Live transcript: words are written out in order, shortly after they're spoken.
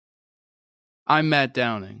I'm Matt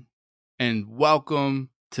Downing, and welcome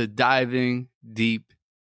to Diving Deep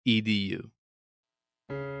EDU.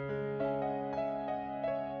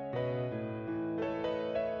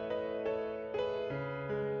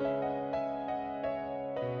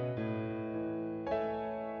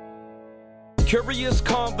 Curious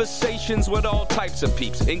conversations with all types of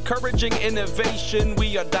peeps. Encouraging innovation,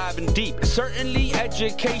 we are diving deep. Certainly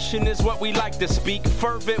education is what we like to speak.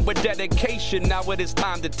 Fervent with dedication, now it is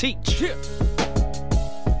time to teach. Yeah.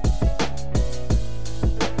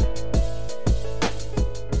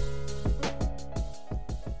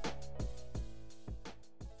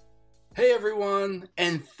 Hey everyone,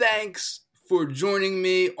 and thanks for joining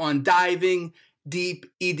me on Diving Deep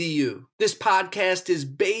EDU. This podcast is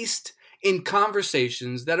based in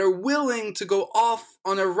conversations that are willing to go off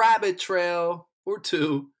on a rabbit trail or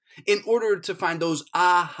two in order to find those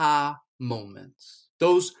aha moments.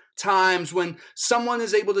 Those times when someone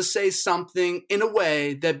is able to say something in a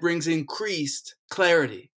way that brings increased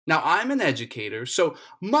clarity. Now, I'm an educator, so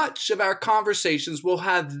much of our conversations will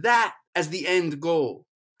have that as the end goal.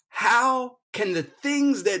 How can the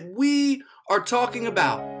things that we are talking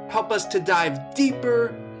about help us to dive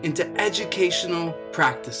deeper into educational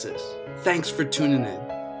practices? Thanks for tuning in.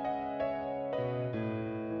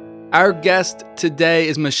 Our guest today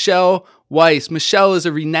is Michelle Weiss. Michelle is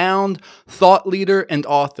a renowned thought leader and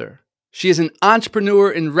author. She is an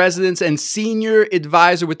entrepreneur in residence and senior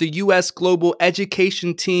advisor with the U.S. Global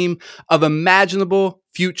Education Team of Imaginable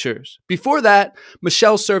Futures. Before that,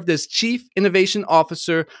 Michelle served as Chief Innovation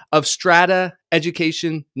Officer of Strata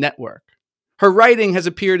Education Network. Her writing has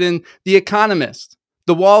appeared in The Economist,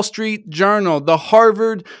 The Wall Street Journal, the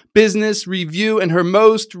Harvard Business Review, and her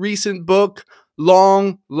most recent book,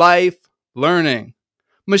 Long Life Learning.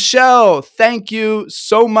 Michelle, thank you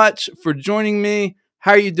so much for joining me.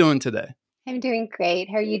 How are you doing today? I'm doing great.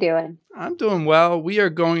 How are you doing? I'm doing well. We are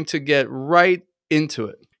going to get right into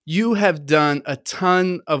it. You have done a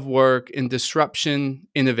ton of work in disruption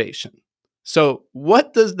innovation. So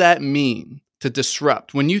what does that mean to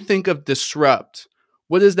disrupt? When you think of disrupt,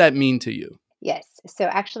 what does that mean to you? Yes. So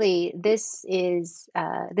actually, this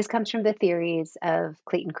comes from the theories of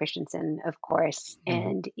Clayton Christensen, of course.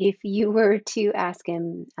 And if you were to ask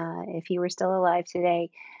him if he were still alive today,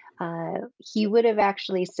 he would have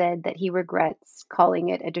actually said that he regrets calling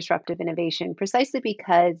it a disruptive innovation precisely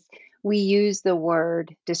because we use the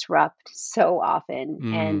word disrupt so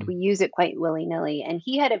often and we use it quite willy-nilly. And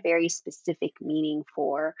he had a very specific meaning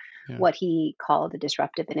for what he called a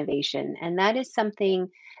disruptive innovation. And that is something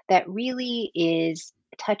that really is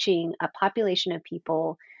touching a population of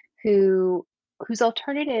people whose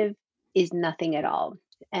alternative is nothing at all.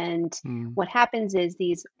 And what happens is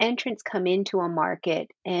these entrants come into a market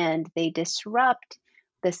and they disrupt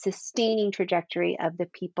the sustaining trajectory of the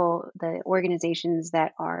people, the organizations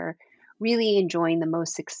that are really enjoying the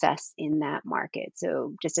most success in that market.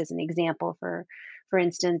 So just as an example, for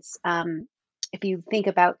instance, if you think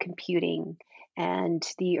about computing and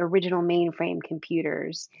the original mainframe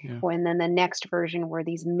computers, and then the next version were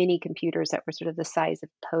these mini computers that were sort of the size of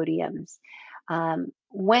podiums.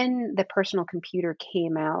 When the personal computer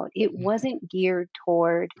came out, it wasn't geared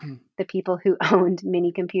toward the people who owned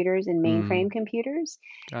mini computers and mainframe computers.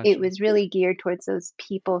 Gotcha. It was really geared towards those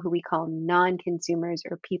people who we call non-consumers,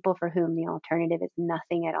 or people for whom the alternative is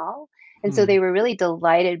nothing at all. And so they were really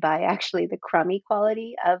delighted by actually the crummy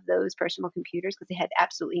quality of those personal computers because they had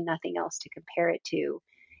absolutely nothing else to compare it to.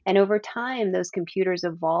 And over time, those computers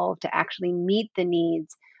evolved to actually meet the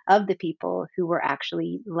needs of the people who were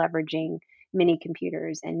actually leveraging mini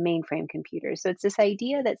computers and mainframe computers. So it's this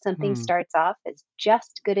idea that something starts off as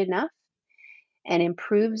just good enough and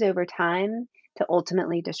improves over time to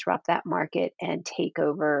ultimately disrupt that market and take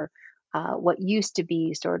over what used to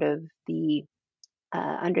be sort of the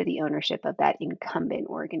under the ownership of that incumbent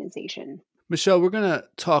organization. Michelle, we're going to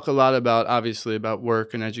talk a lot obviously about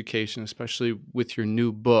work and education, especially with your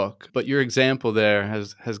new book. But your example there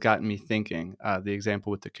has gotten me thinking, the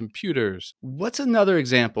example with the computers. What's another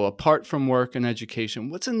example, apart from work and education,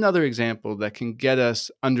 what's another example that can get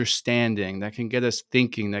us understanding, that can get us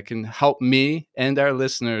thinking, that can help me and our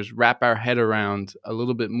listeners wrap our head around a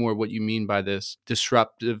little bit more what you mean by this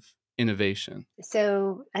disruptive innovation?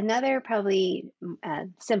 So another probably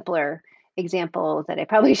simpler example that I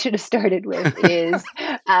probably should have started with is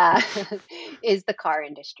the car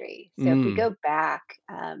industry. So if we go back,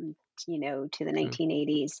 to the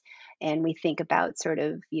 1980s, and we think about sort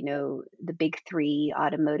of, the big three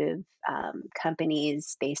automotive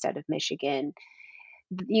companies based out of Michigan,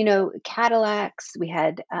 Cadillacs, we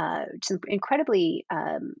had some incredibly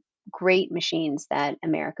great machines that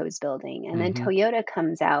America was building. And then Mm-hmm. Toyota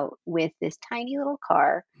comes out with this tiny little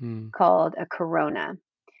car called a Corona.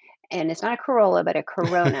 And it's not a Corolla, but a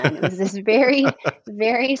Corona. And it was this very,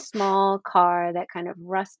 very small car that kind of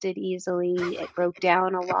rusted easily. It broke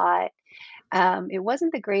down a lot. It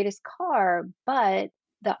wasn't the greatest car, but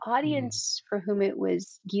the audience for whom it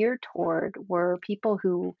was geared toward were people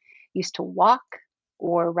who used to walk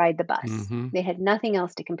or ride the bus. Mm-hmm. They had nothing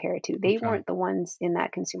else to compare it to. They Okay. weren't the ones in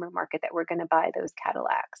that consumer market that were going to buy those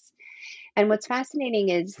Cadillacs. And what's fascinating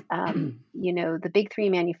is, the big three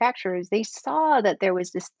manufacturers, they saw that there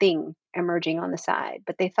was this thing emerging on the side,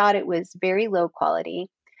 but they thought it was very low quality.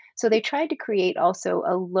 So they tried to create also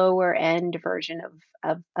a lower end version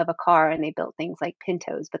of a car, and they built things like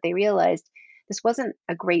Pintos, but they realized this wasn't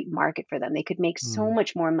a great market for them. They could make so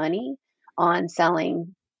much more money on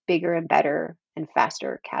selling bigger and better and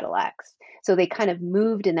faster Cadillacs. So they kind of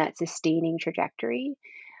moved in that sustaining trajectory.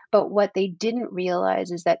 But what they didn't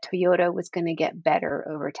realize is that Toyota was going to get better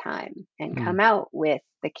over time and come out with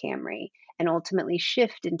the Camry and ultimately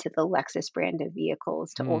shift into the Lexus brand of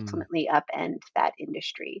vehicles to ultimately upend that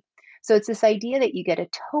industry. So it's this idea that you get a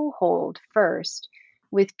toehold first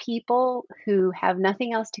with people who have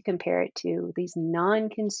nothing else to compare it to, these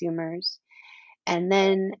non-consumers, and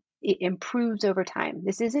then it improves over time.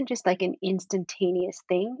 This isn't just like an instantaneous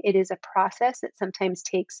thing. It is a process that sometimes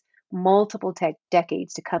takes multiple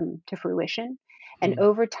decades to come to fruition. And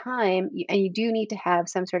over time, you do need to have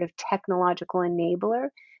some sort of technological enabler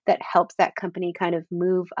that helps that company kind of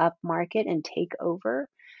move up market and take over.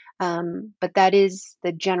 But that is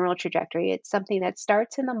the general trajectory. It's something that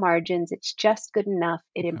starts in the margins. It's just good enough.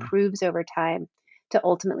 It improves over time to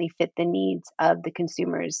ultimately fit the needs of the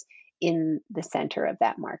consumers in the center of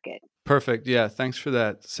that market. Perfect. Yeah. Thanks for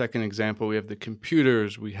that second example. We have the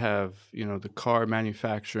computers, we have, the car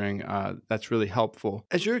manufacturing. That's really helpful.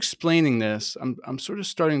 As you're explaining this, I'm sort of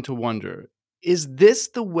starting to wonder, is this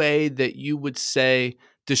the way that you would say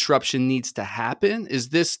disruption needs to happen? Is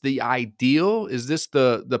this the ideal? Is this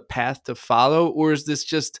the path to follow? Or is this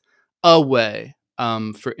just a way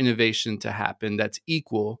for innovation to happen that's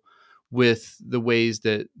equal with the ways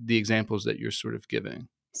that the examples that you're sort of giving?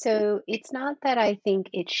 So it's not that I think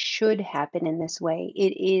it should happen in this way.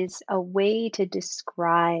 It is a way to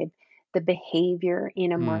describe the behavior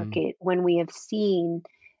in a market when we have seen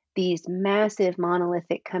these massive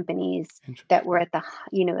monolithic companies that were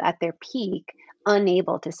Interesting. at at their peak,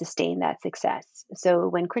 unable to sustain that success. So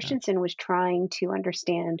when Gotcha. Christensen was trying to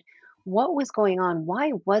understand what was going on,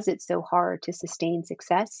 why was it so hard to sustain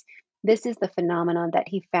success? This is the phenomenon that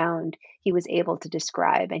he found he was able to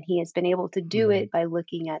describe. And he has been able to do it by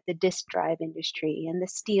looking at the disk drive industry and the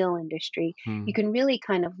steel industry. You can really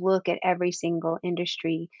kind of look at every single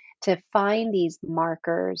industry to find these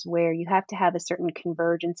markers where you have to have a certain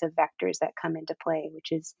convergence of vectors that come into play,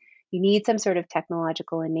 which is you need some sort of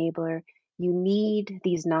technological enabler, you need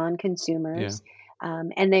these non Yeah. consumers.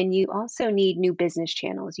 And then you also need new business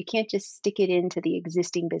channels. You can't just stick it into the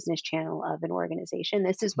existing business channel of an organization.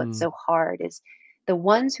 This is what's so hard is the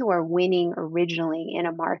ones who are winning originally in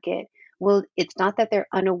a market, well, it's not that they're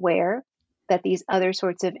unaware that these other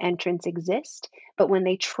sorts of entrants exist, but when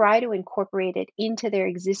they try to incorporate it into their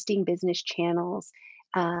existing business channels,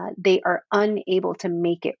 they are unable to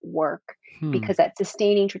make it work Hmm. because that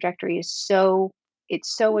sustaining trajectory is so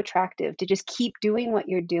attractive to just keep doing what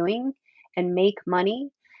you're doing and make money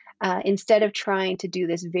instead of trying to do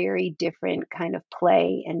this very different kind of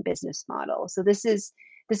play and business model. So this is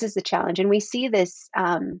the challenge, and we see this.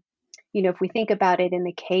 If we think about it in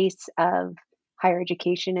the case of higher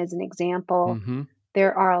education as an example, Mm-hmm.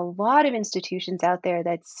 there are a lot of institutions out there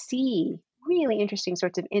that see really interesting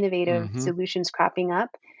sorts of innovative Mm-hmm. solutions cropping up,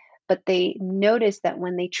 but they notice that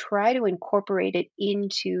when they try to incorporate it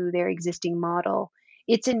into their existing model,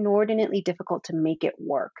 it's inordinately difficult to make it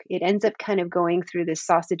work. It ends up kind of going through this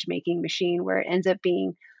sausage making machine where it ends up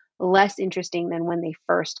being less interesting than when they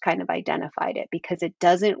first kind of identified it because it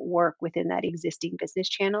doesn't work within that existing business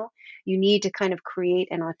channel. You need to kind of create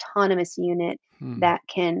an autonomous unit that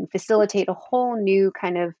can facilitate a whole new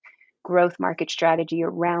kind of growth market strategy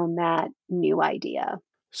around that new idea.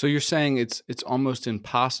 So you're saying it's almost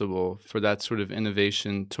impossible for that sort of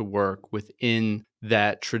innovation to work within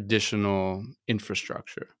that traditional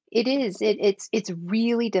infrastructure. It is. It's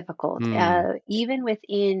really difficult. Hmm. Even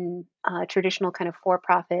within traditional kind of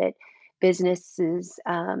for-profit businesses,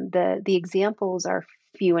 the examples are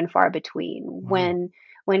few and far between. Wow.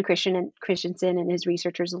 When Christensen and his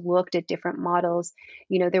researchers looked at different models,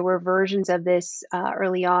 there were versions of this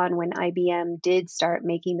early on when IBM did start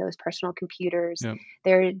making those personal computers. Yep.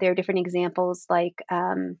 There are different examples like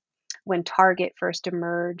when Target first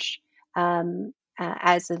emerged.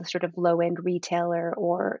 as a sort of low end retailer,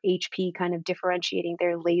 or HP kind of differentiating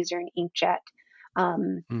their laser and inkjet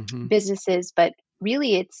um, Mm-hmm. businesses. But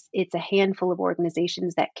really, it's a handful of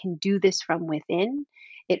organizations that can do this from within.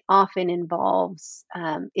 It often involves,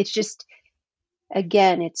 it's just,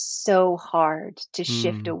 again, it's so hard to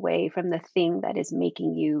shift Mm. away from the thing that is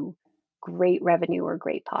making you great revenue or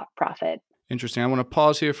great profit. Interesting. I want to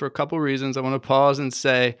pause here for a couple reasons. I want to pause and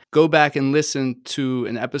say, go back and listen to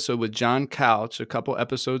an episode with John Couch a couple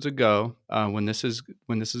episodes ago, when this is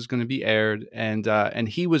going to be aired, and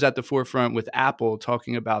he was at the forefront with Apple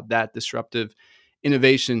talking about that disruptive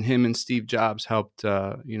innovation. Him and Steve Jobs helped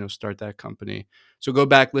start that company. So go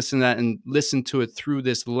back, listen to that, and listen to it through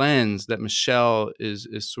this lens that Michelle is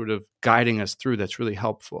sort of guiding us through. That's really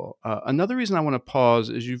helpful. Another reason I want to pause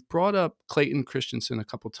is you've brought up Clayton Christensen a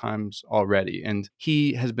couple times already, and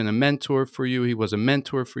he has been a mentor for you. He was a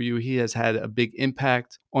mentor for you. He has had a big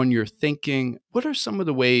impact on your thinking. What are some of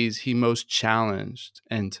the ways he most challenged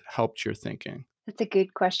and helped your thinking? That's a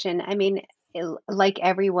good question. I mean, like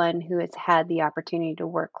everyone who has had the opportunity to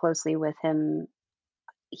work closely with him,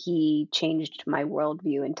 he changed my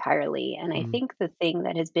worldview entirely. And I Mm, think the thing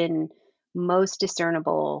that has been most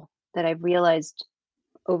discernible that I've realized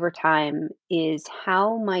over time is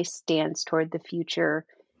how my stance toward the future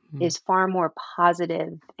mm, is far more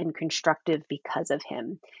positive and constructive because of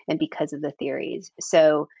him and because of the theories.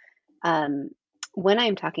 So, um, when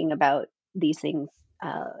I'm talking about these things,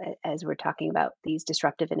 as we're talking about these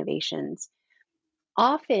disruptive innovations,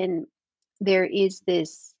 often there is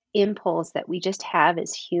this impulse that we just have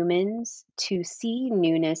as humans to see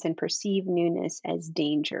newness and perceive newness as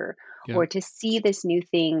danger, yeah. or to see this new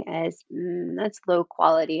thing as that's low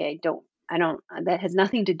quality. I don't, that has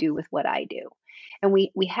nothing to do with what I do. And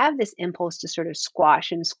we have this impulse to sort of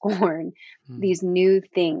squash and scorn Mm, these new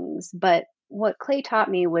things. But what Clay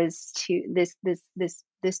taught me was to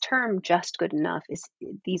this term just good enough is,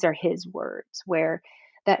 these are his words, where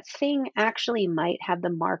that thing actually might have the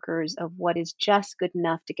markers of what is just good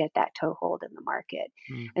enough to get that toehold in the market.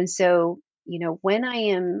 mm, And so, when I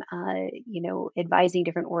am, advising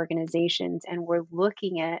different organizations and we're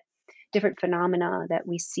looking at different phenomena that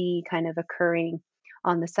we see kind of occurring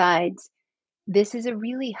on the sides, this is a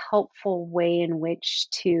really helpful way in which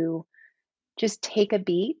to just take a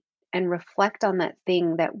beat and reflect on that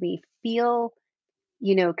thing that we feel,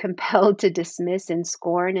 compelled to dismiss and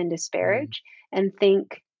scorn and mm, disparage, and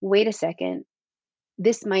think, wait a second,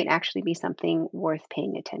 this might actually be something worth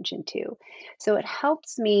paying attention to. So it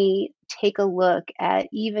helps me take a look at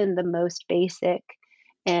even the most basic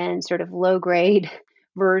and sort of low grade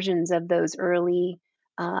versions of those early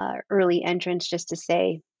entrants, just to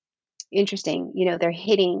say, interesting, they're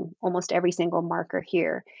hitting almost every single marker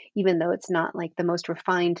here, even though it's not like the most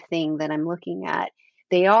refined thing that I'm looking at.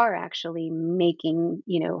 They are actually making,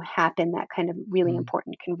 happen that kind of really mm.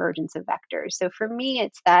 important convergence of vectors. So for me,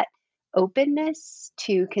 it's that openness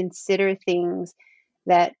to consider things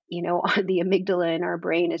that, the amygdala in our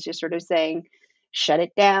brain is just sort of saying, shut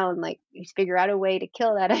it down, like figure out a way to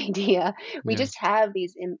kill that idea. We Yeah. just have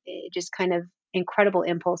these just kind of incredible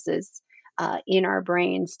impulses in our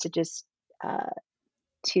brains to just uh,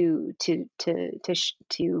 to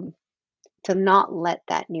not let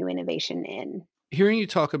that new innovation in. Hearing you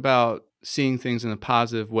talk about seeing things in a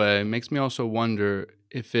positive way makes me also wonder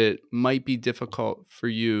if it might be difficult for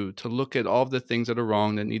you to look at all of the things that are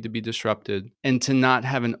wrong that need to be disrupted and to not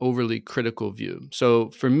have an overly critical view. So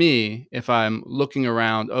for me, if I'm looking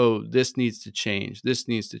around, oh, this needs to change, this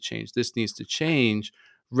needs to change, this needs to change,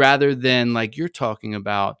 rather than like you're talking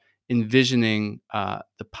about envisioning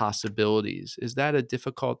the possibilities, is that a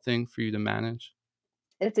difficult thing for you to manage?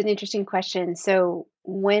 It's an interesting question. So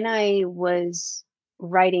when I was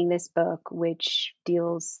writing this book, which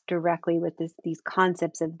deals directly with these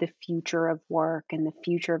concepts of the future of work and the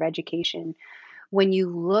future of education, when you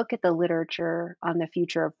look at the literature on the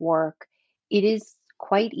future of work, it is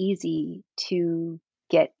quite easy to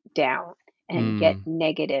get down and get Mm,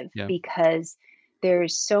 negative, yeah. because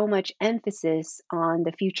there's so much emphasis on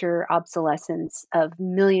the future obsolescence of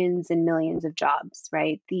millions and millions of jobs,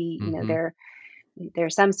 right? Hmm. There are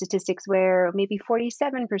some statistics where maybe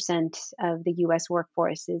 47% of the US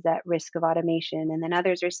workforce is at risk of automation. And then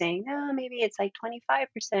others are saying, oh, maybe it's like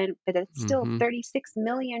 25%, but it's still Hmm. 36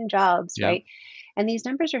 million jobs, Yeah. right? And these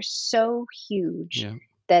numbers are so huge Yeah.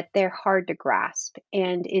 that they're hard to grasp.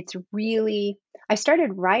 And it's really, I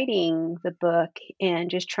started writing the book and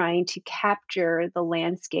just trying to capture the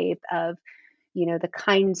landscape of, the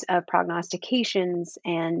kinds of prognostications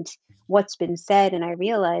and what's been said. And I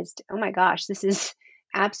realized, oh my gosh, this is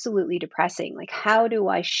absolutely depressing. Like, how do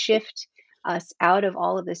I shift us out of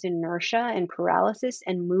all of this inertia and paralysis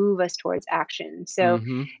and move us towards action. So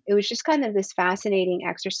Mm-hmm. it was just kind of this fascinating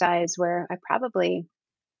exercise where I probably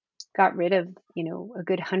got rid of, a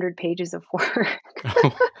good 100 pages of work.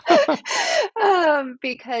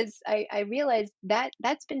 Because I realized that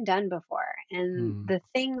that's been done before. And Mm, the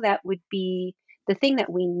thing that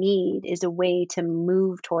we need is a way to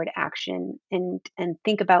move toward action and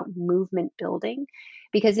think about movement building,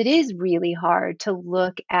 because it is really hard to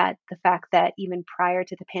look at the fact that even prior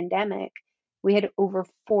to the pandemic, we had over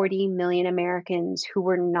 40 million Americans who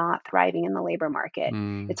were not thriving in the labor market.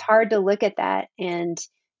 mm, It's hard to look at that and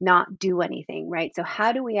not do anything, right? So,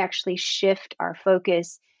 how do we actually shift our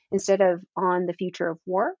focus instead of on the future of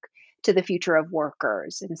work to the future of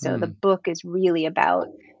workers? And so, the mm. book is really about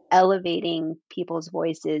elevating people's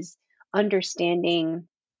voices, understanding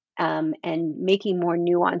and making more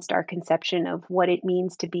nuanced our conception of what it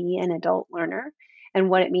means to be an adult learner and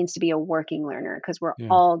what it means to be a working learner, because we're Yeah,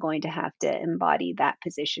 all going to have to embody that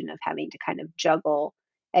position of having to kind of juggle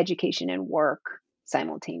education and work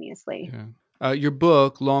simultaneously. yeah. Your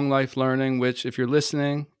book, Long Life Learning, which if you're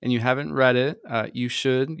listening and you haven't read it, you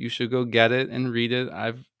should. You should go get it and read it.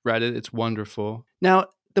 I've read it. It's wonderful. Now,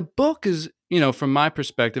 the book is, from my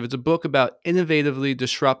perspective, it's a book about innovatively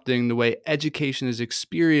disrupting the way education is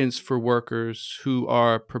experienced for workers who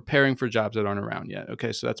are preparing for jobs that aren't around yet.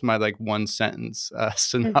 Okay, so that's my one sentence Hmm.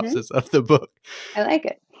 synopsis of the book. I like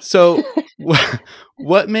it. So,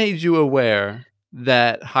 what made you aware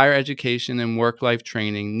that higher education and work-life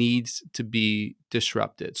training needs to be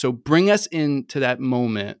disrupted? So, bring us into that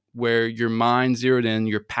moment where your mind zeroed in,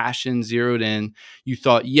 your passion zeroed in. You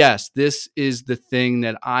thought, yes, this is the thing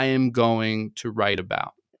that I am going to write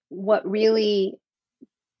about. What really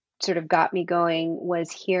sort of got me going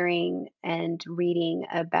was hearing and reading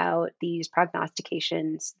about these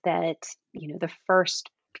prognostications that, the first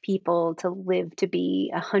people to live to be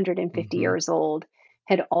 150 Mm-hmm. years old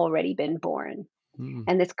had already been born. Mm,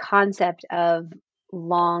 And this concept of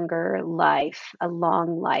longer life, a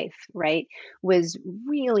long life, right, was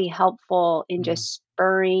really helpful in mm, just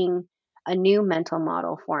spurring a new mental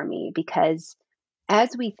model for me, because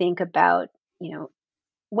as we think about, you know,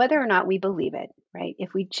 whether or not we believe it, right?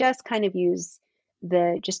 If we just kind of use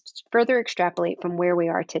just further extrapolate from where we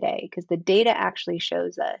are today, because the data actually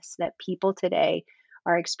shows us that people today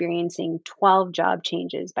are experiencing 12 job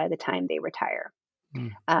changes by the time they retire.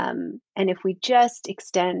 mm, And if we just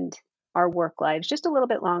extend our work lives just a little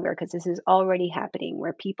bit longer, because this is already happening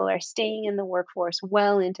where people are staying in the workforce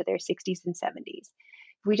well into their 60s and 70s,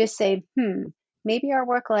 if we just say, maybe our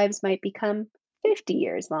work lives might become 50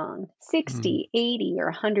 years long, mm, 60, 80, or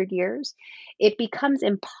 100 years, it becomes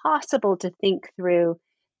impossible to think through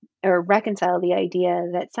or reconcile the idea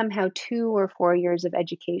that somehow 2 or 4 years of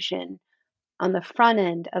education on the front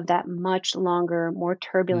end of that much longer, more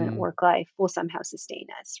turbulent mm, work life will somehow sustain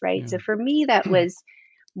us, right? yeah. So for me, that was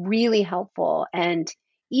really helpful. And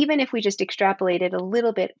even if we just extrapolated a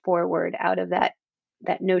little bit forward out of that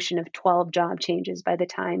notion of 12 job changes by the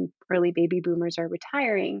time early baby boomers are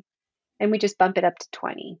retiring, and we just bump it up to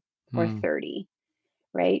 20 or Mm, 30,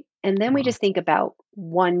 right? And then we wow. just think about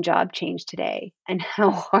one job change today and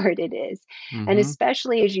how hard it is. And Mm-hmm.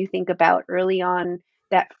 especially as you think about early on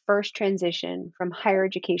that first transition from higher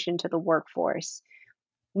education to the workforce,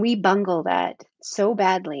 we bungle that so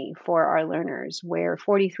badly for our learners, where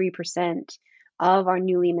 43% of our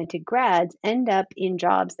newly minted grads end up in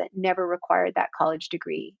jobs that never required that college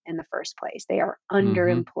degree in the first place. They are Mm-hmm.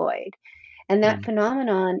 underemployed. And that Mm,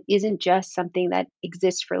 phenomenon isn't just something that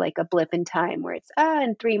exists for like a blip in time where it's,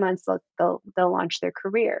 in 3 months they'll launch their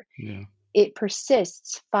career. yeah. It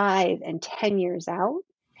persists 5 and 10 years out.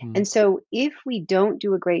 Mm, And so if we don't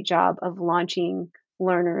do a great job of launching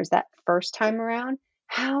learners that first time around,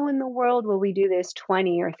 how in the world will we do this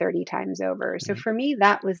 20 or 30 times over? So yeah. for me,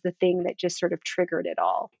 that was the thing that just sort of triggered it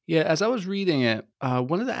all. Yeah, as I was reading it,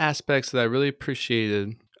 one of the aspects that I really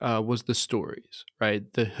appreciated was the stories,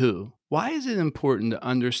 right? The who. Why is it important to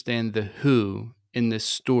understand the who in this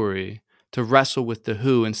story to wrestle with the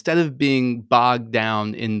who instead of being bogged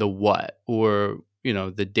down in the what or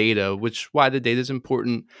the data? Which why the data is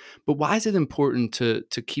important, but why is it important to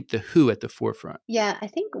keep the who at the forefront? Yeah, I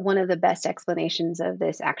think one of the best explanations of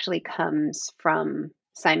this actually comes from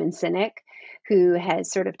Simon Sinek, who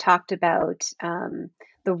has sort of talked about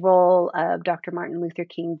the role of Dr. Martin Luther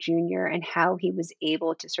King Jr. and how he was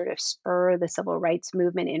able to sort of spur the civil rights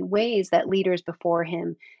movement in ways that leaders before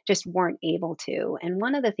him just weren't able to. And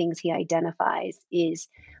one of the things he identifies is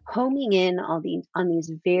homing in on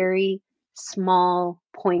these very small,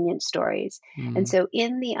 poignant stories. And Mm, so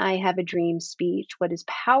in the I Have a Dream speech, what is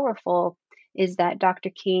powerful is that Dr.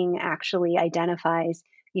 King actually identifies,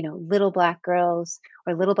 little Black girls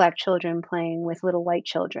or little Black children playing with little white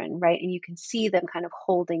children, right? And you can see them kind of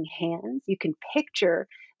holding hands. You can picture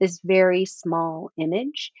this very small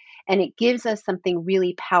image, and it gives us something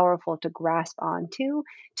really powerful to grasp onto,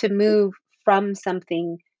 to move from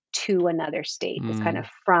something to another state, this kind of Mm,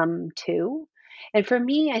 from to. And for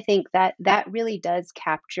me, I think that that really does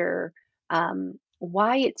capture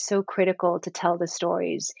why it's so critical to tell the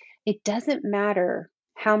stories. It doesn't matter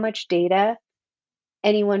how much data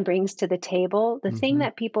anyone brings to the table. The thing hmm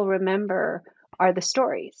that people remember are the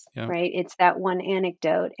stories, Yeah. right? It's that one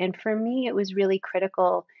anecdote. And for me, it was really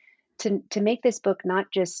critical to make this book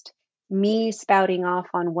not just me spouting off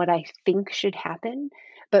on what I think should happen,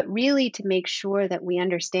 but really to make sure that we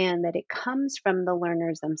understand that it comes from the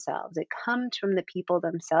learners themselves. It comes from the people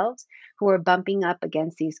themselves who are bumping up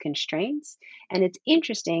against these constraints. And it's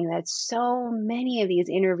interesting that so many of these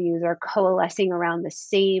interviews are coalescing around the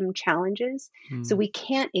same challenges. So Mm, we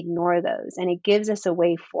can't ignore those. And it gives us a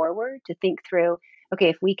way forward to think through, okay,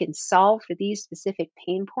 if we can solve for these specific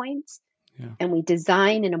pain points, yeah. and we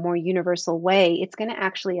design in a more universal way, it's going to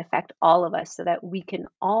actually affect all of us so that we can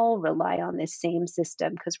all rely on this same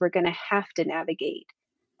system, because we're going to have to navigate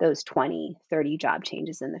those 20, 30 job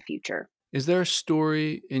changes in the future. Is there a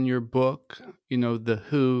story in your book, The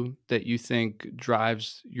Who, that you think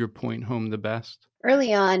drives your point home the best?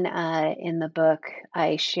 Early on in the book,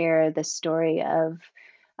 I share the story of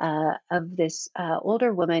this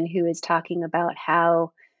older woman who is talking about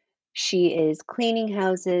how she is cleaning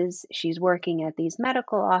houses. She's working at these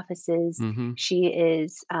medical offices. Mm-hmm. She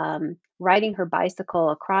is riding her bicycle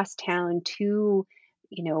across town to,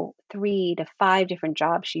 3 to 5 different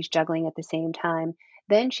jobs she's juggling at the same time.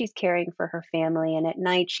 Then she's caring for her family. And at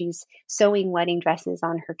night, she's sewing wedding dresses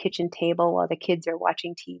on her kitchen table while the kids are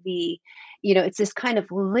watching TV. It's this kind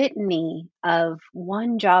of litany of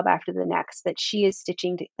one job after the next that she is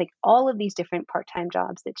stitching to, like all of these different part time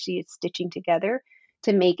jobs that she is stitching together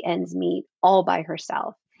to make ends meet all by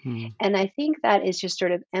herself. Mm, And I think that is just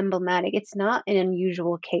sort of emblematic. It's not an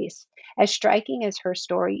unusual case. As striking as her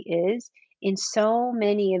story is, in so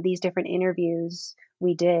many of these different interviews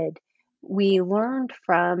we did, we learned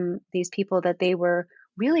from these people that they were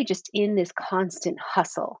really just in this constant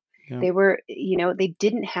hustle. yeah. They were, they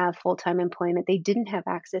didn't have full time employment, they didn't have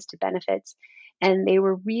access to benefits, and they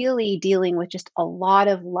were really dealing with just a lot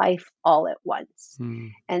of life all at once. Mm,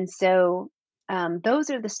 And so those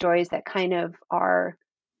are the stories that kind of are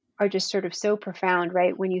just sort of so profound,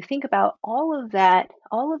 right? When you think about all of that,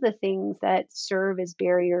 all of the things that serve as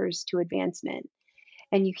barriers to advancement,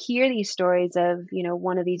 and you hear these stories of,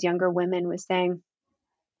 one of these younger women was saying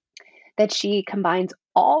that she combines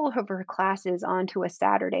all of her classes onto a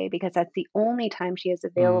Saturday because that's the only time she has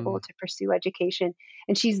available mm, to pursue education.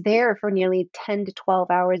 And she's there for nearly 10 to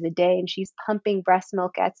 12 hours a day, and she's pumping breast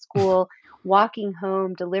milk at school, walking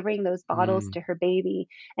home, delivering those bottles mm, to her baby,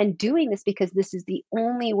 and doing this because this is the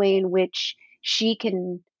only way in which she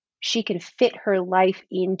can fit her life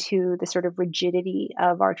into the sort of rigidity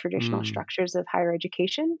of our traditional mm, structures of higher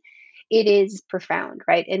education. It is profound,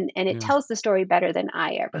 right? And it yeah. tells the story better than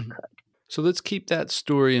I ever could. So let's keep that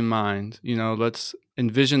story in mind. Let's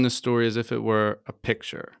envision the story as if it were a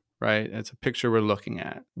picture, right? It's a picture we're looking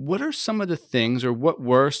at. What are some of the things, or what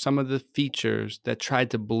were some of the features that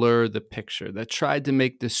tried to blur the picture, that tried to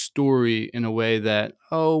make the story in a way that,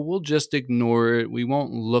 oh, we'll just ignore it, we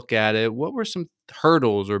won't look at it? What were some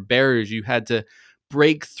hurdles or barriers you had to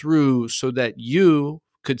break through so that you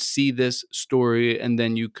could see this story and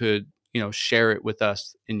then you could, share it with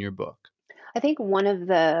us in your book? I think one of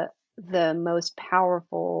the most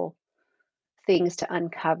powerful things to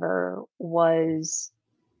uncover was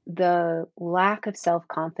the lack of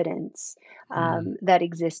self-confidence Mm, that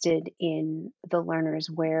existed in the learners,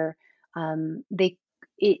 where they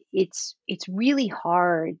it's really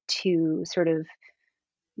hard to sort of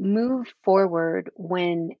move forward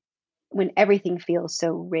when everything feels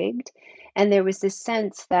so rigged. And there was this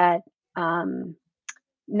sense that um,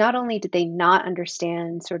 not only did they not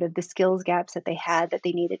understand sort of the skills gaps that they had that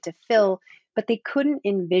they needed to fill, but they couldn't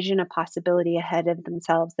envision a possibility ahead of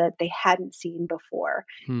themselves that they hadn't seen before.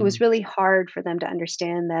 It was mm, really hard for them to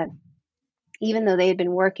understand that even though they had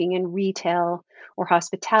been working in retail or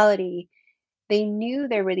hospitality, they knew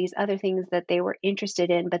there were these other things that they were interested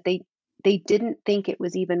in, but they didn't think it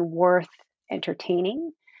was even worth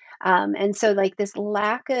entertaining. And so, like this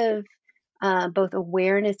lack of both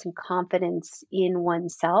awareness and confidence in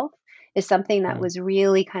oneself is something that yeah. was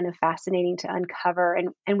really kind of fascinating to uncover,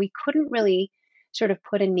 and we couldn't really sort of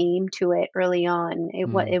put a name to it early on. It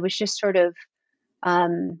Mm, was just sort of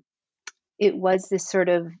um, it was this sort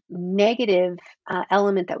of negative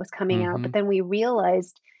element that was coming out. But Hmm. then we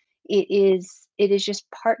realized it is just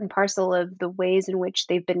part and parcel of the ways in which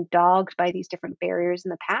they've been dogged by these different barriers in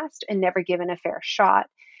the past and never given a fair shot.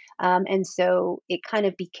 And so it kind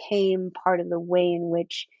of became part of the way in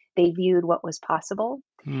which they viewed what was possible.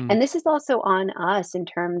 Hmm. And this is also on us in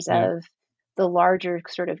terms Yeah. of the larger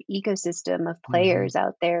sort of ecosystem of Hmm. players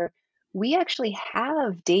out there. We actually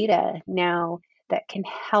have data now that can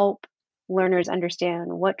help learners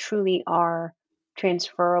understand what truly are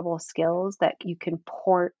transferable skills that you can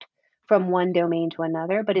port from one domain to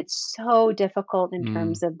another. But it's so difficult in Hmm.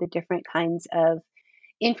 terms of the different kinds of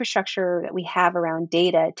infrastructure that we have around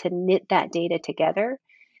data to knit that data together.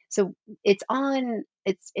 So it's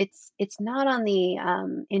not on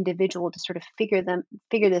the individual to sort of figure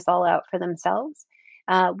this all out for themselves.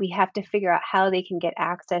 We have to figure out how they can get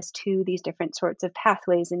access to these different sorts of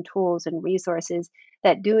pathways and tools and resources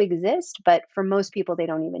that do exist, but for most people, they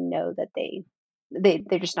don't even know that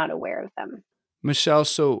they're just not aware of them. Michelle,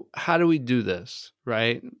 so how do we do this,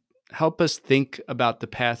 right? Help us think about the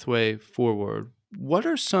pathway forward. What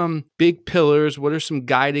are some big pillars? What are some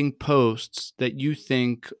guiding posts that you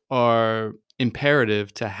think are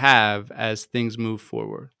imperative to have as things move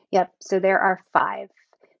forward? Yep. So there are five.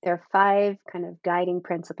 There are five kind of guiding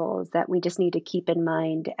principles that we just need to keep in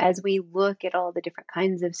mind as we look at all the different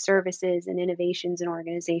kinds of services and innovations and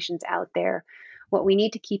organizations out there. What we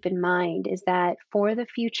need to keep in mind is that for the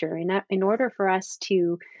future, in order for us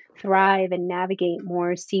to thrive and navigate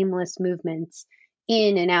more seamless movements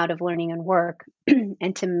in and out of learning and work,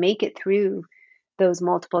 and to make it through those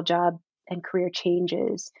multiple job and career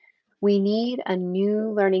changes, we need a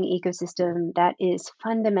new learning ecosystem that is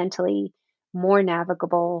fundamentally more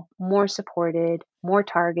navigable, more supported, more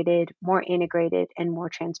targeted, more integrated, and more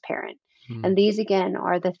transparent. Hmm. And these, again,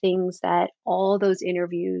 are the things that all those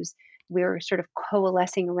interviews, we're sort of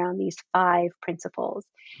coalescing around these five principles.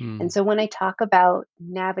 Hmm. And so when I talk about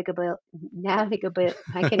navigable,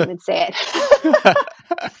 I can't even say it.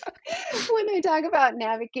 When I talk about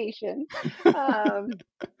navigation, um,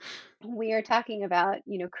 we are talking about,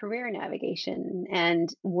 career navigation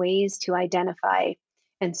and ways to identify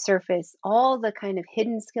and surface all the kind of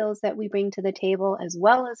hidden skills that we bring to the table, as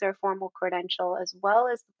well as our formal credential, as well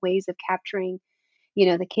as ways of capturing,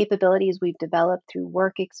 the capabilities we've developed through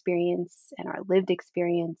work experience and our lived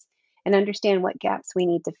experience, and understand what gaps we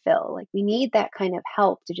need to fill. Like, we need that kind of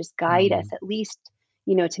help to just guide us, Hmm. at least,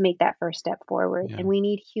 to make that first step forward. Yeah. And we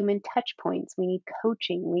need human touch points. We need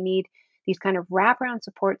coaching. We need these kind of wraparound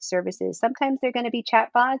support services. Sometimes they're going to be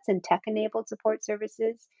chatbots and tech enabled support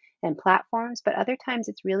services and platforms, but other times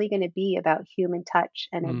it's really going to be about human touch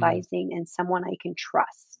and Hmm. advising and someone I can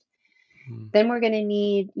trust. Hmm. Then we're going to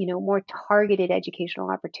need, more targeted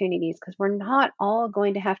educational opportunities, because we're not all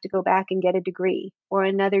going to have to go back and get a degree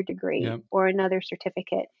Yep. or another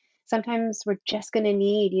certificate. Sometimes we're just going to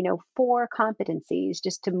need, four competencies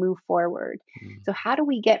just to move forward. So how do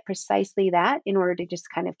we get precisely that in order to just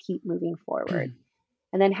kind of keep moving forward? Hmm.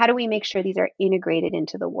 And then how do we make sure these are integrated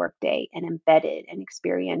into the workday and embedded and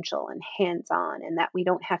experiential and hands-on, and that we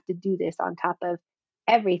don't have to do this on top of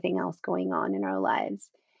everything else going on in our lives?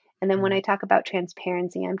 And then when I talk about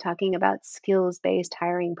transparency, I'm talking about skills-based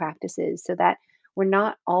hiring practices so that we're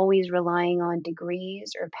not always relying on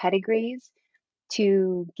degrees or pedigrees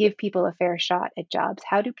to give people a fair shot at jobs.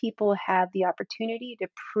 How do people have the opportunity to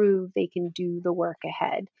prove they can do the work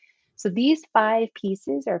ahead? So these five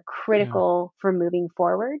pieces are Yeah. critical for moving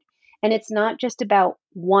forward. And it's not just about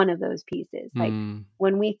one of those pieces. Like, Hmm.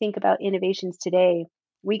 when we think about innovations today,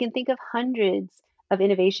 we can think of hundreds of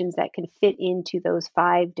innovations that can fit into those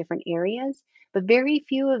five different areas, but very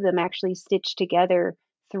few of them actually stitch together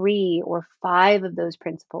three or five of those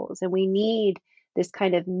principles. And we need this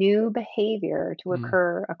kind of new behavior to Hmm.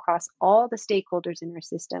 occur across all the stakeholders in our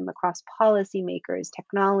system, across policymakers,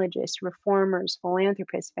 technologists, reformers,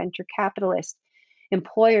 philanthropists, venture capitalists,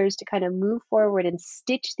 employers, to kind of move forward and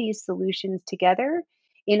stitch these solutions together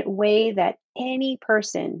in a way that any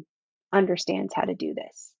person understands how to do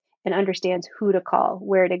this and understands who to call,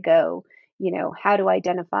 where to go, how to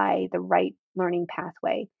identify the right learning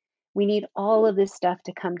pathway. We need all of this stuff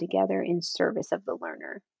to come together in service of the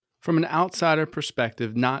learner. From an outsider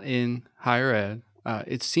perspective, not in higher ed,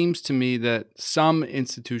 it seems to me that some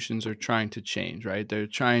institutions are trying to change, right? They're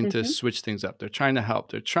trying to Mhm. switch things up. They're trying to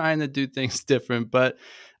help. They're trying to do things different. But,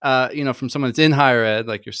 from someone that's in higher ed,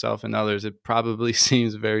 like yourself and others, it probably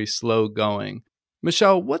seems very slow going.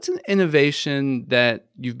 Michelle, what's an innovation that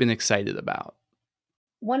you've been excited about?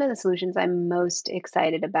 One of the solutions I'm most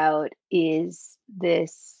excited about is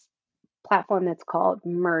this platform that's called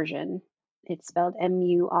Mersion. It's spelled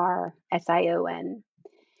Mursion.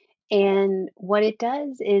 And what it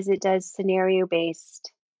does is it does scenario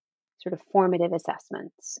based sort of formative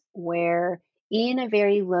assessments where, in a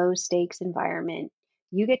very low stakes environment,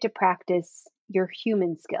 you get to practice your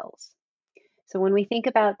human skills. So, when we think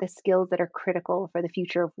about the skills that are critical for the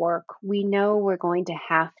future of work, we know we're going to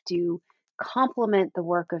have to complement the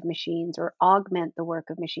work of machines or augment the work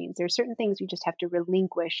of machines. There are certain things we just have to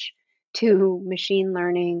relinquish to machine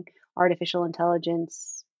learning, artificial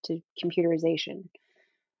intelligence, to computerization.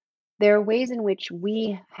 There are ways in which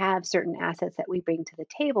we have certain assets that we bring to the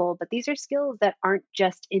table, but these are skills that aren't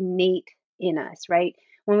just innate in us, right?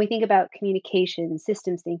 When we think about communication,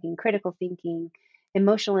 systems thinking, critical thinking,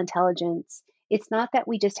 emotional intelligence, it's not that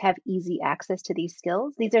we just have easy access to these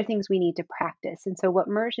skills. These are things we need to practice. And so, what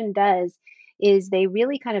Immersion does is they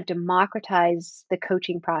really kind of democratize the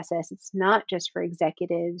coaching process. It's not just for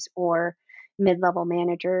executives or mid level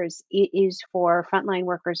managers, it is for frontline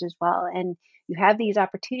workers as well. And you have these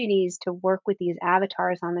opportunities to work with these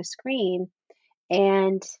avatars on the screen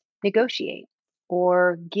and negotiate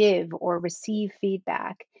or give or receive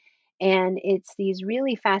feedback. And it's these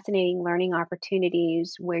really fascinating learning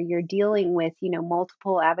opportunities where you're dealing with,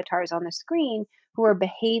 multiple avatars on the screen who are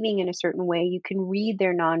behaving in a certain way. You can read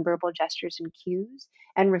their nonverbal gestures and cues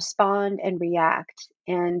and respond and react.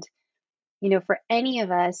 And for any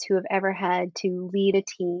of us who have ever had to lead a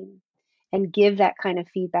team and give that kind of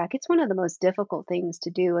feedback, it's one of the most difficult things to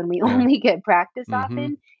do. And we Yeah. only get practice Mm-hmm.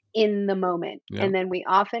 often in the moment. Yep. And then we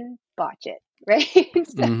often botch it, right?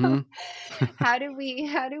 So Mm-hmm. how do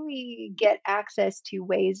we get access to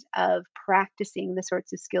ways of practicing the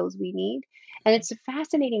sorts of skills we need? And it's a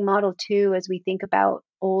fascinating model too, as we think about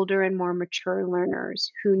older and more mature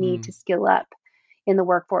learners who need to Mm. skill up in the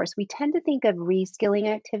workforce. We tend to think of reskilling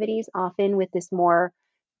activities often with this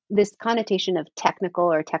connotation of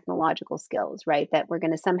technical or technological skills, right? That we're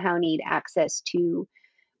going to somehow need access to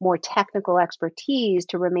more technical expertise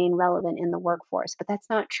to remain relevant in the workforce. But that's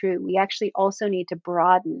not true. We actually also need to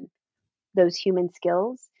broaden those human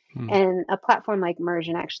skills. Mm. And a platform like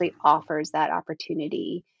Immersion actually offers that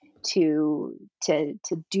opportunity to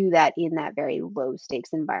do that in that very low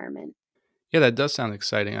stakes environment. Yeah, that does sound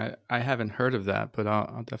exciting. I haven't heard of that, but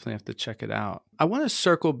I'll definitely have to check it out. I want to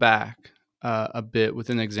circle back a bit with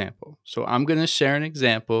an example. So I'm going to share an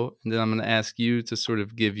example, and then I'm going to ask you to sort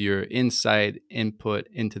of give your insight, input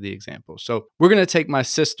into the example. So we're going to take my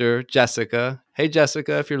sister, Jessica. Hey,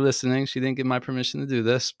 Jessica, if you're listening, she didn't give my permission to do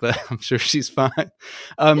this, but I'm sure she's fine.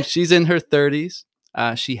 She's in her 30s.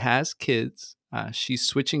 She has kids. She's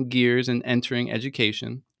switching gears and entering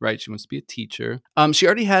education, right? She wants to be a teacher. She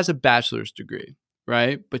already has a bachelor's degree,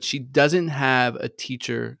 right? But she doesn't have a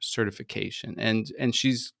teacher certification, and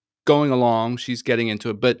she's going along. She's getting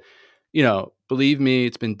into it, but believe me,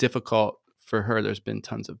 it's been difficult for her. There's been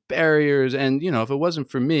tons of barriers, and if it wasn't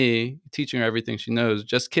for me teaching her everything she knows,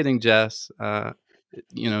 just kidding, Jess.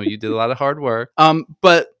 You did a lot of hard work.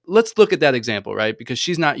 But let's look at that example, right? Because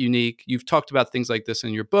she's not unique. You've talked about things like this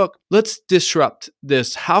in your book. Let's disrupt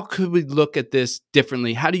this. How could we look at this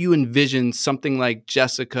differently? How do you envision something like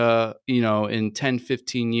Jessica, in 10,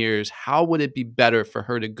 15 years? How would it be better for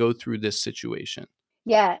her to go through this situation?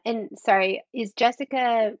 Yeah, and sorry, is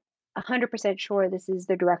Jessica 100% sure this is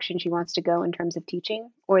the direction she wants to go in terms of teaching?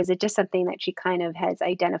 Or is it just something that she kind of has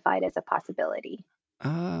identified as a possibility?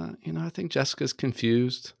 I think Jessica's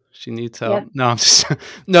confused. She needs Yeah. help. No, I'm just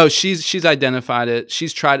no. She's identified it.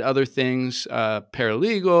 She's tried other things.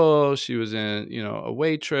 Paralegal. She was in a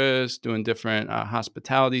waitress doing different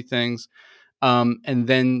hospitality things. And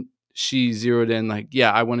then she zeroed in like,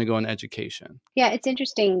 yeah, I want to go in education. Yeah, it's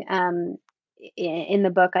interesting. In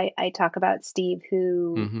the book, I talk about Steve,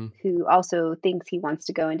 who Mm-hmm. who also thinks he wants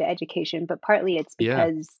to go into education, but partly it's Yeah,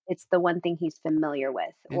 because it's the one thing he's familiar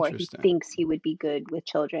with, or he interesting. thinks he would be good with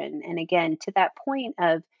children. And again, to that point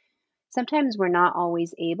of sometimes we're not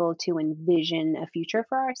always able to envision a future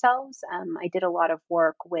for ourselves. I did a lot of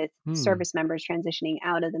work with Hmm. service members transitioning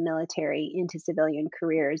out of the military into civilian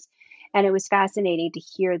careers. And it was fascinating to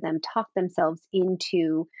hear them talk themselves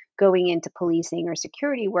into going into policing or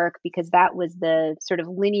security work because that was the sort of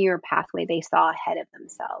linear pathway they saw ahead of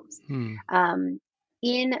themselves. Hmm. Um,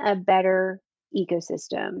 in a better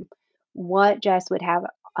ecosystem, what Jess would have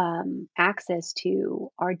access to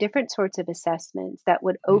are different sorts of assessments that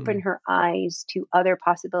would open Hmm. her eyes to other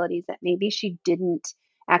possibilities that maybe she didn't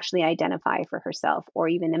actually identify for herself or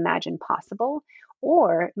even imagine possible.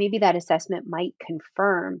 Or maybe that assessment might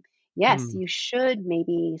confirm, yes, Hmm. you should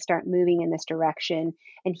maybe start moving in this direction.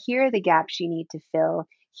 And here are the gaps you need to fill.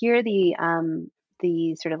 Here are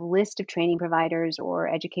the sort of list of training providers or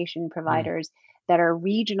education providers that are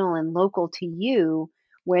regional and local to you,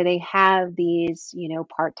 where they have these,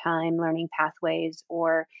 part-time learning pathways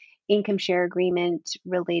or income share agreement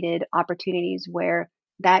related opportunities where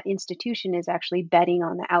that institution is actually betting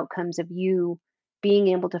on the outcomes of you being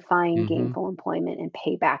able to find Mm-hmm. gainful employment and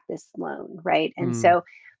pay back this loan, right? And Mm. so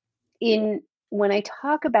in when I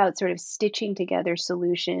talk about sort of stitching together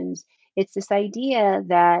solutions, it's this idea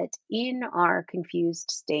that in our confused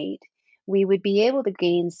state, we would be able to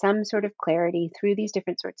gain some sort of clarity through these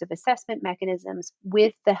different sorts of assessment mechanisms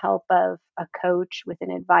with the help of a coach, with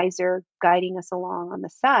an advisor guiding us along on the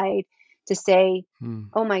side to say, Mm.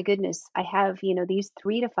 oh my goodness, I have, these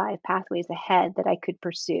 3 to 5 pathways ahead that I could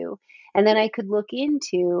pursue. And then I could look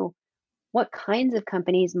into what kinds of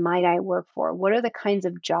companies might I work for? What are the kinds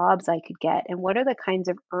of jobs I could get? And what are the kinds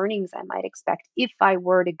of earnings I might expect if I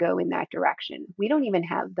were to go in that direction? We don't even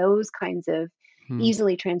have those kinds of Mm.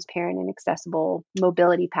 easily transparent and accessible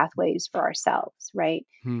mobility pathways for ourselves, right?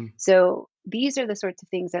 Mm. So these are the sorts of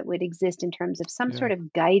things that would exist in terms of some Yeah. sort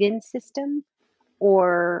of guidance system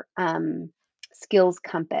or skills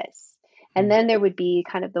compass. And Mm. then there would be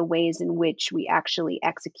kind of the ways in which we actually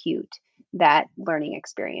execute that learning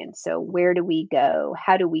experience. So, where do we go?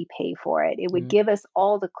 How do we pay for it? It would Yeah. give us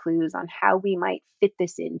all the clues on how we might fit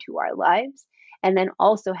this into our lives. And then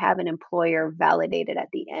also have an employer validate it at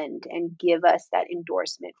the end and give us that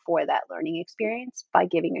endorsement for that learning experience by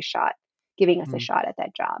giving us a Mm. shot at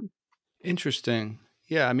that job. Interesting.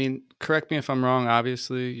 Yeah, I mean, correct me if I'm wrong.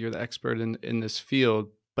 Obviously, you're the expert in this field,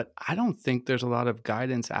 but I don't think there's a lot of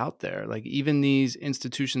guidance out there. Like even these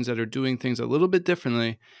institutions that are doing things a little bit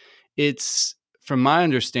differently, it's from my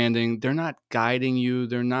understanding, they're not guiding you,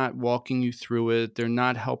 they're not walking you through it, they're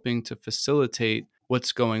not helping to facilitate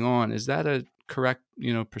what's going on. Is that a correct,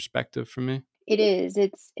 perspective for me? It is.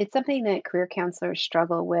 It's something that career counselors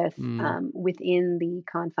struggle with Mm. within the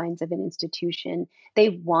confines of an institution. They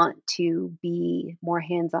want to be more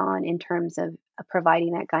hands-on in terms of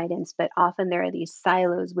providing that guidance, but often there are these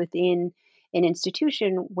silos within an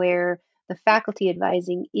institution where the faculty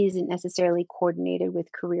advising isn't necessarily coordinated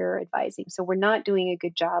with career advising. So we're not doing a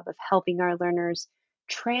good job of helping our learners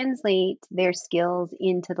translate their skills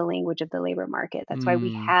into the language of the labor market. That's why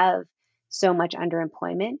we Mm. have so much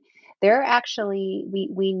underemployment. There are actually,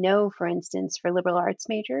 we know, for instance, for liberal arts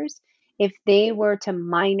majors, if they were to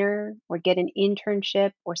minor or get an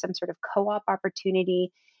internship or some sort of co-op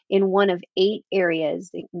opportunity in one of 8 areas,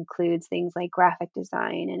 it includes things like graphic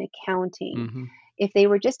design and accounting. Mm-hmm. If they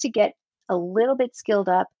were just to get a little bit skilled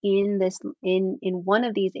up in this in one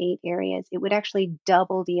of these 8 areas, it would actually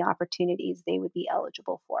double the opportunities they would be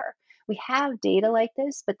eligible for. We have data like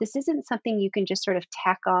this, but this isn't something you can just sort of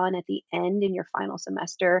tack on at the end in your final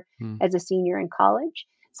semester Mm. as a senior in college.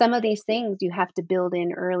 Some of these things you have to build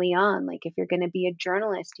in early on. Like if you're going to be a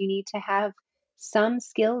journalist, you need to have some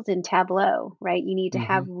skills in Tableau, right? You need to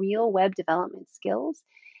have Mm-hmm. real web development skills.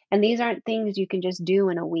 And these aren't things you can just do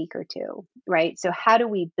in a week or two, right? So, how do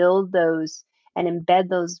we build those and embed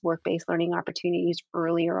those work based learning opportunities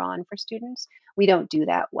earlier on for students? We don't do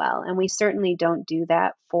that well. And we certainly don't do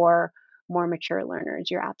that for more mature learners.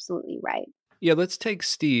 You're absolutely right. Yeah, let's take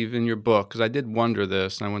Steve in your book because I did wonder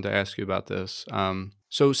this and I wanted to ask you about this.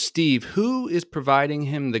 So, Steve, who is providing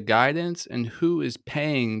him the guidance and who is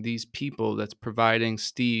paying these people that's providing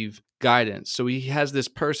Steve guidance? So, he has this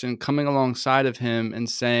person coming alongside of him and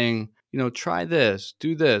saying, try this,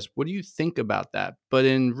 do this. What do you think about that? But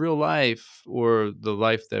in real life or the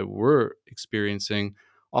life that we're experiencing,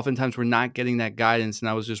 oftentimes we're not getting that guidance. And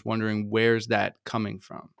I was just wondering, where's that coming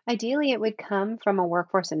from? Ideally, it would come from a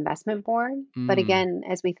workforce investment board. But Mm. again,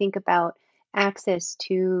 as we think about access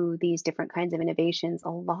to these different kinds of innovations, a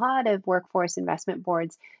lot of workforce investment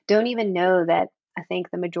boards don't even know that I think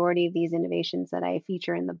the majority of these innovations that I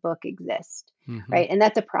feature in the book exist, Mm-hmm. right? And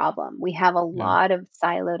that's a problem. We have a Yeah. lot of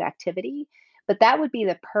siloed activity, but that would be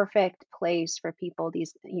the perfect place for people,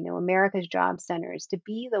 these, America's job centers, to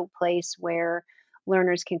be the place where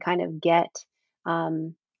learners can kind of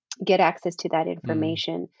um, get access to that Mm.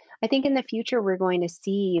 information. I think in the future, we're going to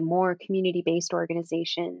see more community based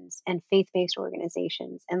organizations and faith based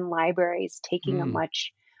organizations and libraries taking a Mm.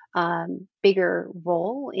 much bigger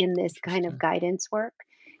role in this kind of Interesting. guidance work.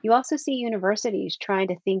 You also see universities trying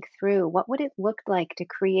to think through what would it look like to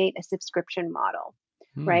create a subscription model,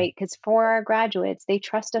 Mm. right? Because for our graduates, they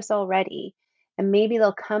trust us already. And maybe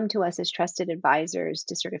they'll come to us as trusted advisors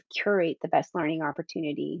to sort of curate the best learning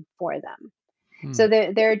opportunity for them. So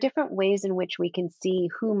Mm. there are different ways in which we can see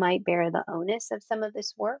who might bear the onus of some of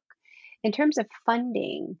this work. In terms of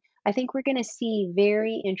funding, I think we're going to see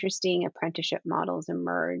very interesting apprenticeship models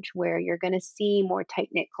emerge where you're going to see more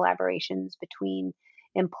tight-knit collaborations between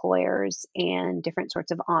employers and different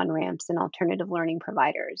sorts of on-ramps and alternative learning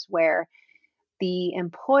providers, where the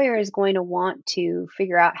employer is going to want to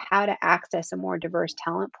figure out how to access a more diverse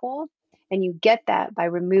talent pool. And you get that by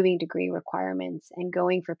removing degree requirements and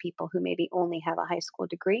going for people who maybe only have a high school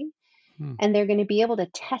degree. And they're going to be able to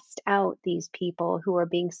test out these people who are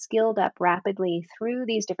being skilled up rapidly through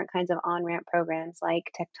these different kinds of on-ramp programs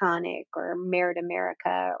like Tectonic or Merit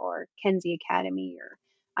America or Kenzie Academy or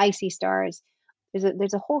Icy Stars.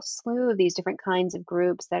 There's a whole slew of these different kinds of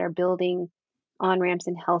groups that are building on-ramps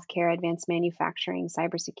in healthcare, advanced manufacturing,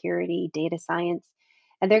 cybersecurity, data science.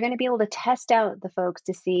 And they're going to be able to test out the folks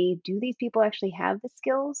to see, do these people actually have the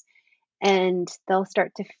skills? And they'll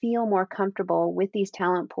start to feel more comfortable with these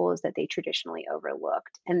talent pools that they traditionally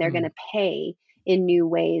overlooked. And they're going to pay in new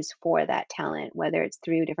ways for that talent, whether it's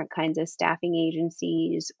through different kinds of staffing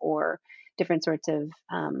agencies or different sorts of,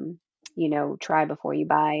 try before you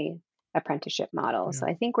buy apprenticeship models. So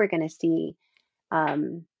I think we're going to see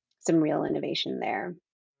some real innovation there.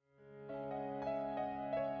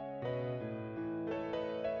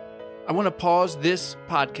 I want to pause this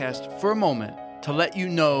podcast for a moment to let you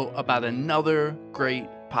know about another great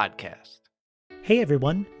podcast. Hey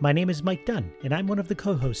everyone, my name is Mike Dunn, and I'm one of the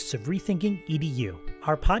co-hosts of Rethinking EDU.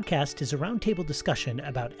 Our podcast is a roundtable discussion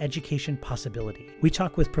about education possibility. We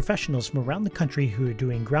talk with professionals from around the country who are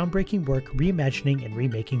doing groundbreaking work reimagining and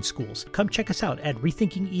remaking schools. Come check us out at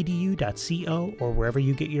rethinkingedu.co or wherever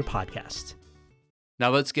you get your podcasts. Now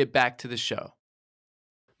let's get back to the show.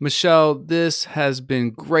 Michelle, this has been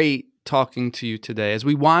great talking to you today. As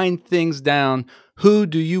we wind things down, who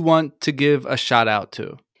do you want to give a shout out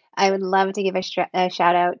to? I would love to give a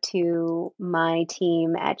shout out to my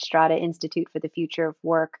team at Strada Institute for the Future of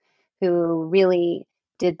Work, who really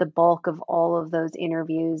did the bulk of all of those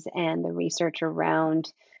interviews and the research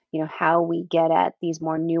around, how we get at these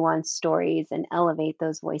more nuanced stories and elevate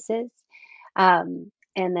those voices. And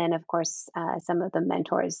then, of course, some of the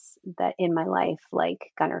mentors that in my life, like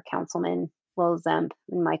Gunnar Councilman, Will Zemp,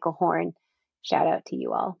 and Michael Horn. Shout out to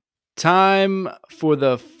you all. Time for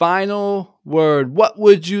the final word. What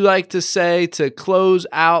would you like to say to close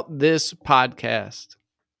out this podcast?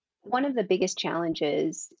 One of the biggest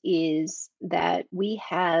challenges is that we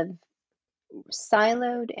have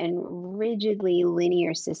siloed and rigidly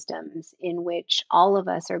linear systems in which all of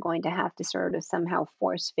us are going to have to sort of somehow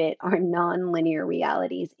force fit our non-linear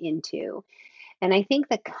realities into. And I think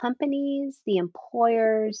the companies, the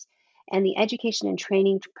employers, and the education and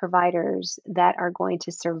training providers that are going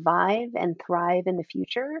to survive and thrive in the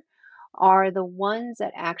future are the ones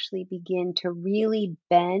that actually begin to really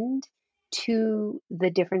bend to the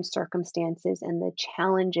different circumstances and the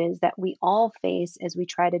challenges that we all face as we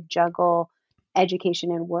try to juggle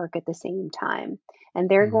education and work at the same time. And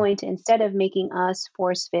they're going to, instead of making us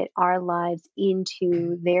force fit our lives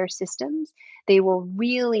into their systems, they will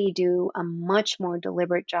really do a much more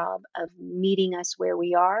deliberate job of meeting us where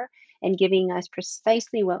we are and giving us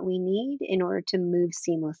precisely what we need in order to move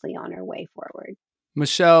seamlessly on our way forward.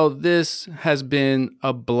 Michelle, this has been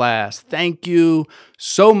a blast. Thank you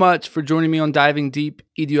so much for joining me on Diving Deep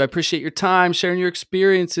EDU. I appreciate your time, sharing your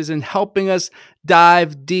experiences, and helping us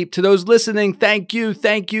dive deep. To those listening, thank you.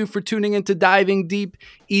 Thank you for tuning into Diving Deep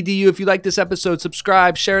EDU. If you like this episode,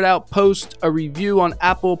 subscribe, share it out, post a review on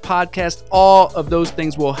Apple Podcasts. All of those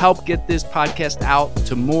things will help get this podcast out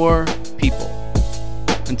to more people.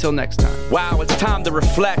 Until next time. Wow, it's time to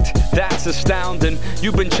reflect. That's astounding.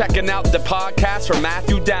 You've been checking out the podcast from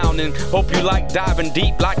Matthew Downing. Hope you like diving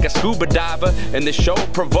deep like a scuba diver. And the show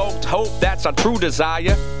provoked hope, that's our true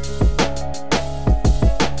desire.